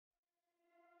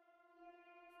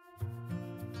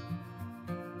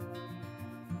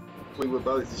We were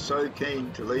both so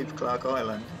keen to leave Clarke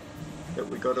Island that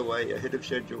we got away ahead of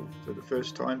schedule for the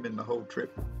first time in the whole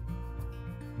trip.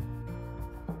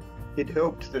 It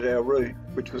helped that our route,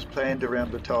 which was planned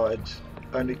around the tides,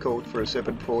 only called for a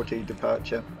 7:40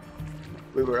 departure.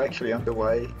 We were actually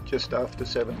underway just after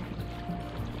 7.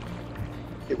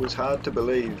 It was hard to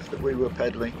believe that we were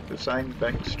paddling the same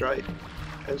banked strait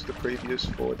as the previous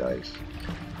 4 days.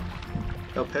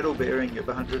 Our paddle bearing of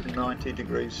 190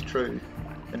 degrees true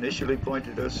initially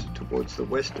pointed us towards the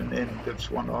western end of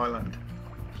Swan Island,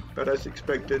 but as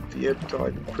expected, the ebb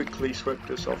tide quickly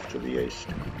swept us off to the east.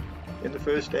 In the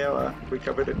first hour, we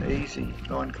covered an easy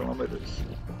 9 kilometres.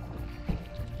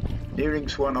 Nearing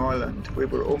Swan Island, we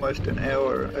were almost an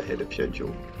hour ahead of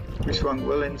schedule. We swung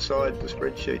well inside the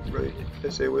spreadsheet route,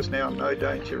 as there was now no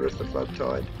danger of the flood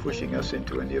tide pushing us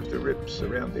into any of the rips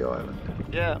around the island.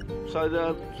 Yeah, so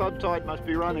the flood tide must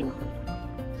be running.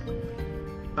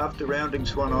 After rounding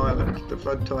Swan Island, the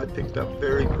flood tide picked up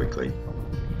very quickly,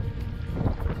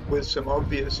 with some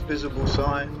obvious visible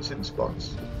signs in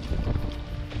spots.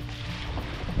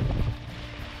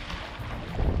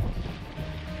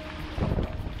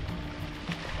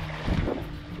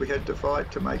 We had to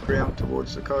fight to make ground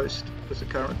towards the coast as the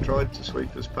current tried to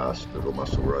sweep us past little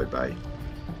Musselroe Bay.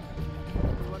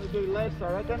 You want to do less,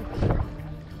 I reckon?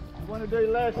 You want to do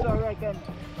less, I reckon?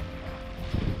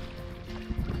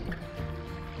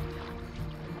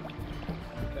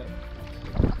 Okay.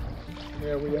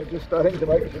 Now we are just starting to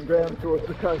make some ground towards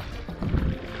the coast.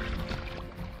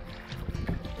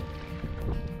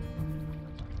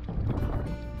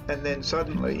 And then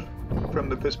suddenly, from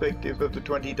the perspective of the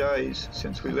 20 days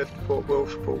since we left Port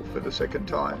Welshpool for the second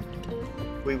time,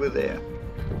 we were there.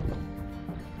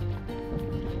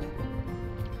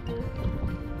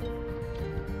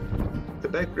 The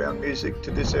background music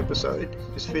to this episode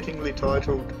is fittingly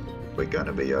titled, "We're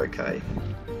Gonna Be Okay."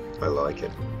 I like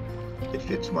it. It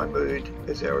fits my mood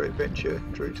as our adventure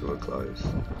drew to a close.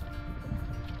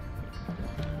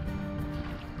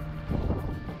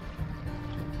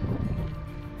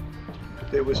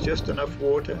 There was just enough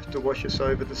water to wash us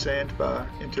over the sandbar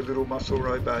into little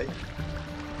Musselroe Bay.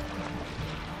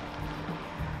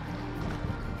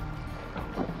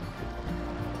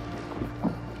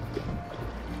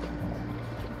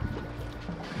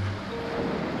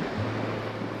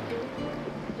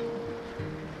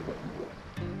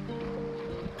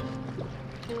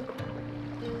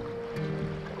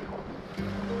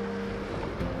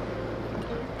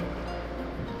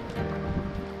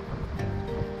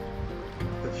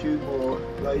 A few more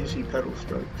lazy paddle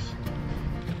strokes.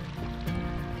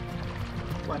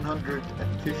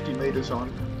 150 metres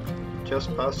on,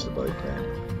 just past the boat ramp.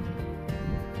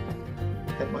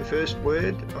 And my first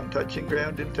word on touching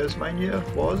ground in Tasmania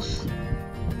was...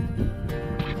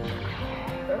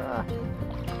 Ah.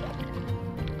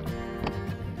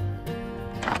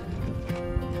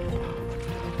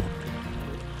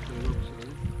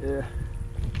 Yeah.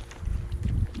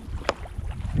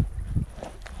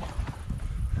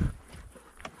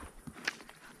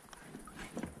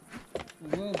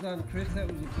 Well done, Chris. That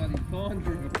was a bloody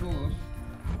finder of a course.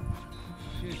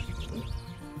 Shit.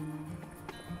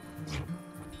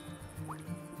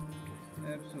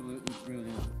 Absolutely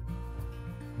brilliant.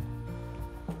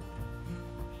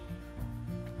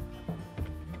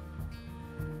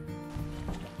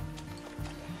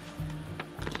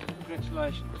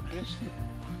 Congratulations, Chris.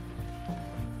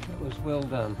 That was well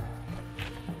done.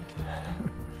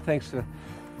 Thanks for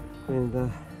being the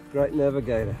great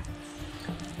navigator.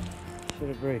 Shit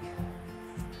a brick.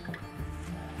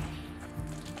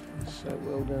 So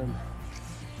well done.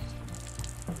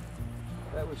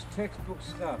 That was textbook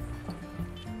stuff.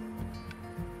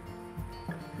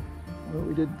 Well,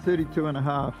 we did 32 and a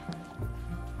half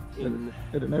at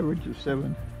an average of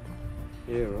 7.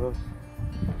 Yeah, right.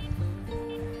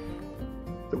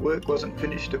 The work wasn't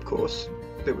finished, of course.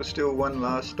 There was still one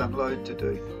last unload to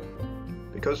do.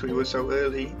 Because we were so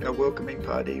early, our welcoming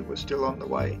party was still on the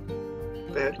way.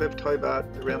 They had left Hobart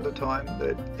around the time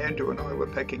that Andrew and I were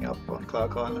packing up on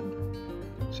Clarke Island.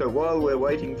 So while we're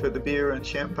waiting for the beer and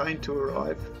champagne to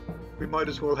arrive, we might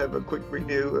as well have a quick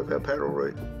review of our paddle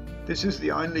route. This is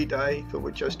the only day for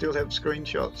which I still have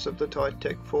screenshots of the Tide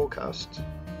Tech forecasts.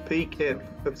 Peak ebb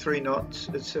of 3 knots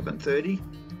at 7:30,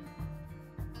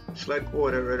 slack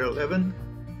water at 11,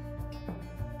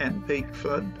 and peak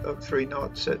flood of 3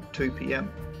 knots at 2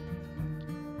 p.m.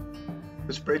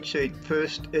 The spreadsheet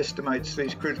first estimates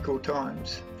these critical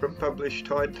times from published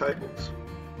tide tables,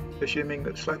 assuming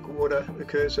that slack water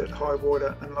occurs at high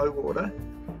water and low water,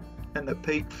 and that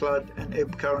peak flood and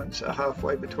ebb currents are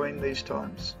halfway between these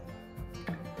times.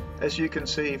 As you can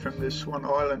see from this Swan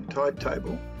Island tide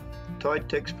table, Tide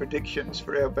Tech's predictions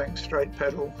for our bank straight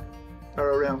paddle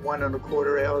are around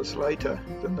 1¼ hours later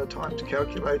than the times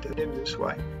calculated in this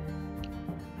way.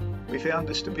 We found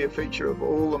this to be a feature of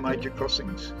all the major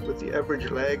crossings, with the average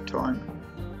lag time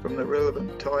from the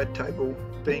relevant tide table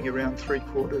being around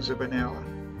 3/4 hour.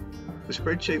 The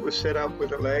spreadsheet was set up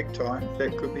with a lag time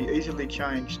that could be easily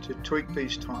changed to tweak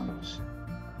these times.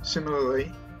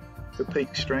 Similarly, the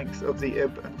peak strength of the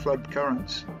ebb and flood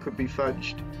currents could be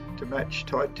fudged to match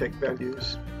Tide Tech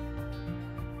values.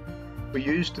 We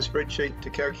used the spreadsheet to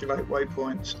calculate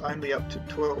waypoints only up to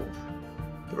 12.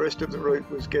 The rest of the route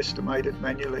was guesstimated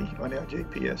manually on our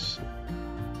GPS.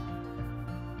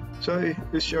 So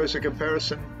this shows a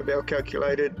comparison of our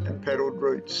calculated and paddled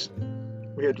routes.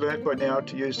 We had learnt by now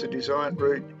to use the design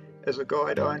route as a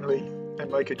guide only and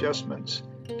make adjustments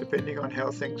depending on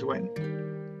how things went.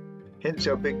 Hence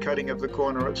our big cutting of the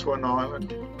corner at Swan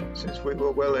Island, since we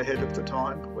were well ahead of the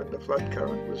time when the flood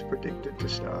current was predicted to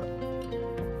start.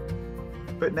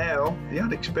 But now, the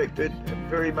unexpected and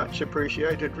very much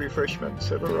appreciated refreshments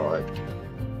have arrived.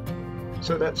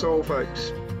 So that's all,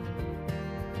 folks.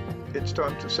 It's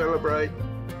time to celebrate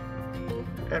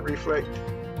and reflect,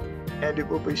 and it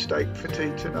will be steak for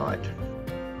tea tonight.